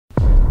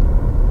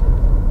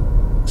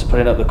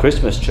putting up the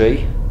Christmas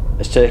tree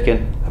has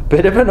taken a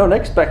bit of an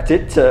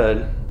unexpected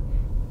turn.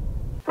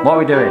 What are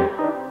we doing?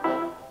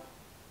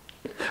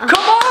 Come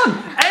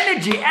on!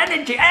 Energy,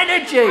 energy,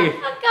 energy!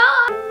 Oh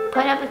God!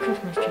 Putting up the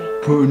Christmas tree.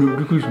 Putting up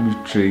the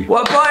Christmas tree.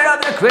 We're putting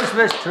up the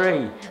Christmas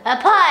tree! We're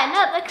putting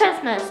up the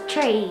Christmas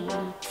tree.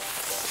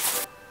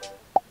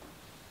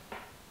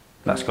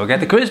 Let's go get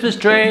the Christmas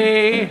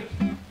tree!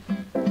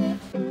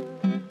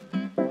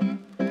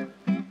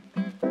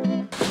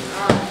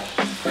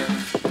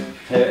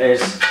 Here it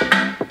is,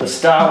 the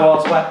Star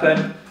Wars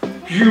weapon.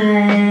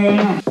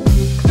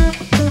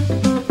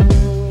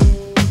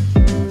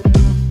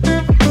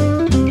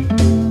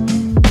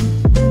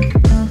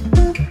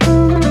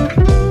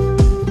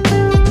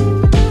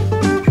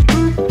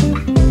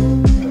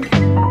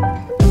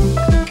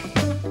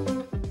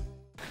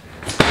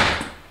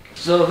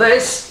 So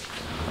this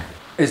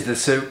is the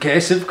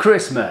suitcase of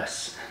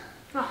Christmas.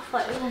 Oh, I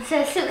thought it was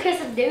a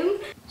suitcase of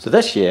doom. So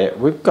this year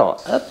we've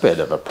got a bit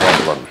of a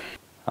problem.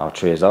 Our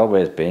tree has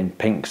always been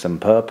pinks and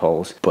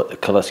purples, but the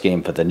colour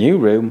scheme for the new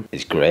room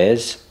is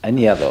greys and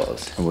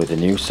yellows. And with the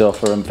new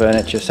sofa and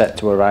furniture set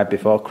to arrive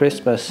before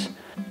Christmas,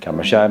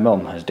 Camera Shy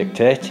Mum has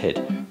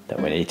dictated that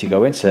we need to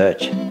go in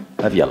search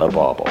of yellow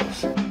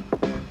baubles.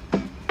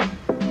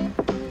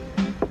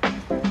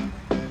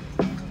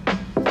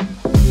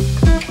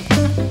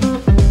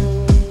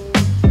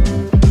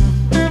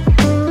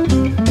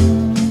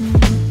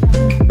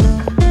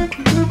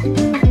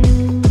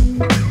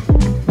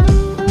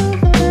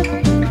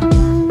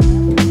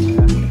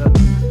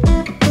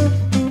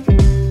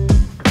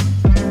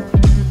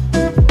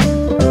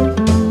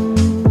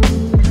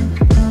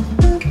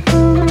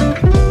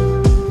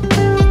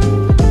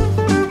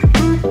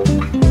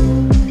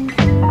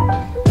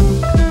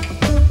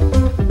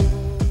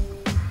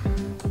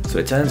 So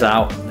it turns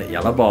out that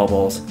yellow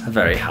baubles are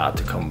very hard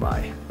to come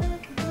by.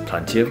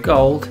 Plenty of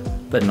gold,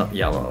 but not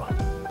yellow.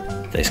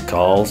 This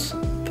calls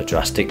for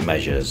drastic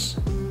measures,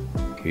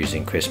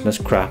 using Christmas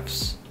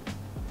crafts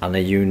and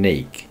a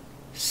unique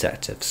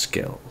set of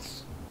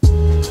skills.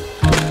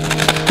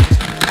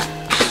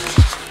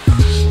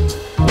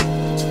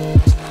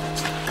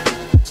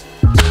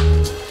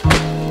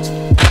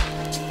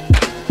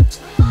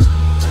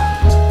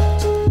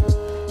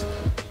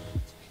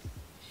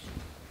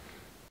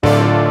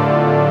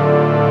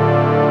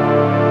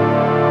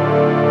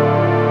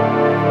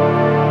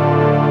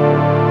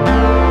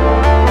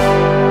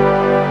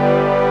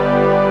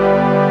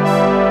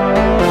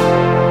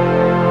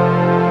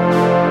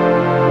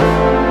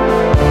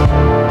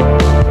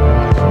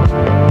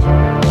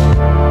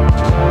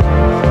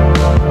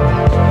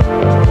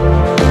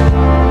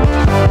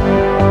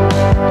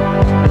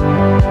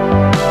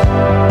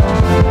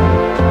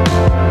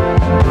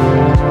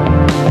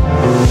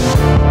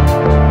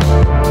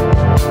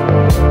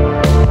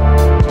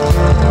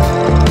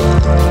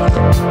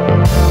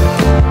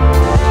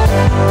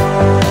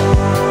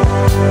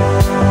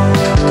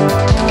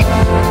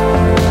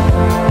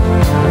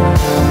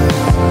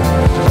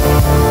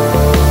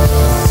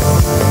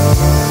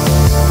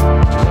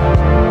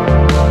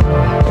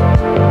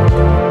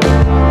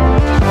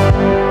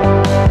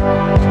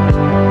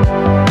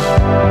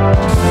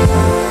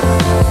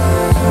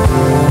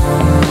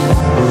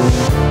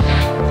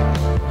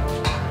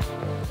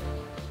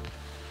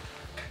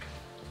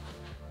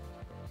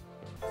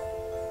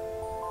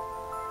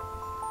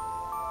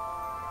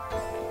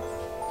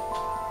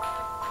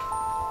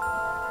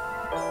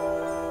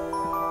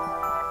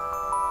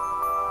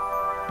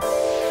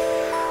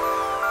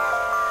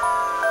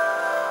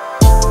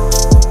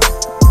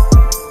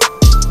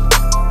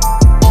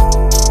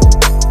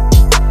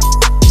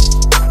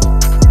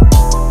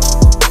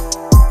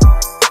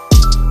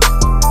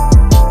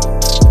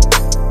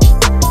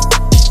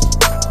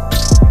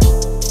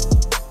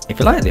 If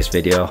you like this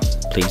video,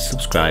 please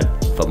subscribe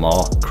for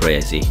more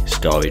crazy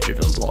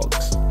story-driven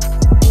vlogs.